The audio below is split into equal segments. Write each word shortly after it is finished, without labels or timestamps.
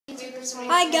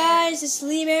Hi guys, it's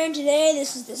Lee Bear, and today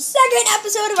this is the second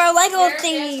episode of our Lego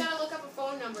thingy. Gotta look up a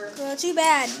phone number. Well, too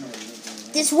bad.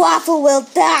 This waffle will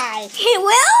die. Hey,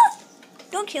 Will?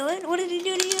 Don't kill it. What did he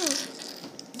do to you?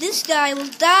 This guy will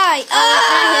die.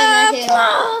 not him.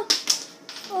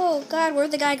 Oh God, where'd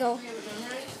the guy go?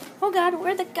 Oh God,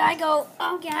 where'd the guy go?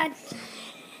 Oh God.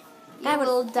 You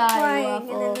will die, crying, Waffle.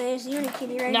 and then there's Unikitty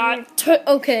right here. Not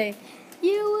okay.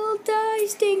 You will die,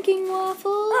 stinking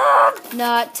waffle. Ah!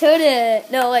 Not today.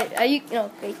 No, wait. Are you?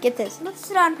 No, wait. Get this. Let's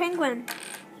sit on Penguin.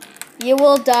 You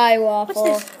will die, waffle.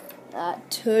 What's this? Not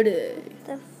today.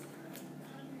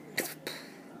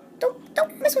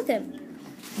 Don't mess with him.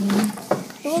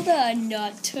 You will die.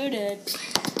 Not today.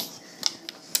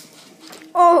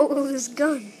 Oh, his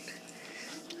gun.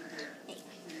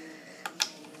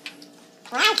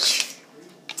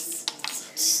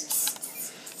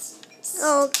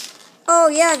 Oh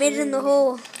yeah, I made it in the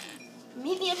hole.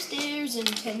 Meet me upstairs in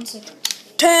 10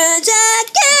 seconds. 10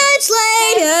 seconds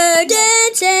later,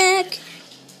 10 seconds.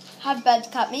 Have bed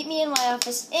cop. Meet me in my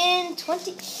office in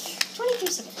 22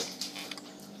 seconds.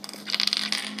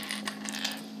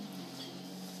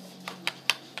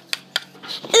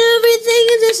 Everything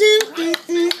is a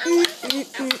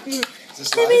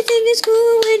Everything is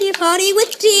cool when you party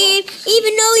with team,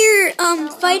 even though you're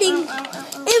fighting.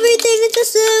 Everything is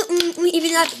awesome.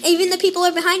 Even the people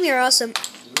are behind me are awesome.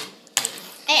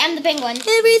 Hey, I'm the penguin.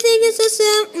 Everything is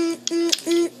awesome.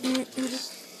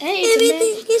 Hey,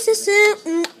 Everything is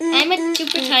awesome. I'm a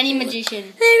super tiny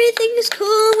magician. Everything is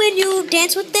cool when you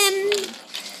dance with them.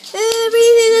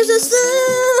 Everything is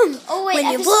awesome. Oh wait,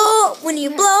 when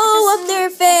you blow up their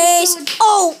face.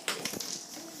 Oh.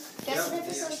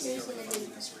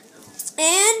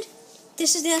 And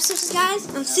this is the episode,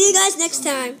 guys. I'll see you guys next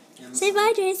time. Say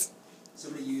bye, Jace.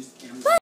 Bye.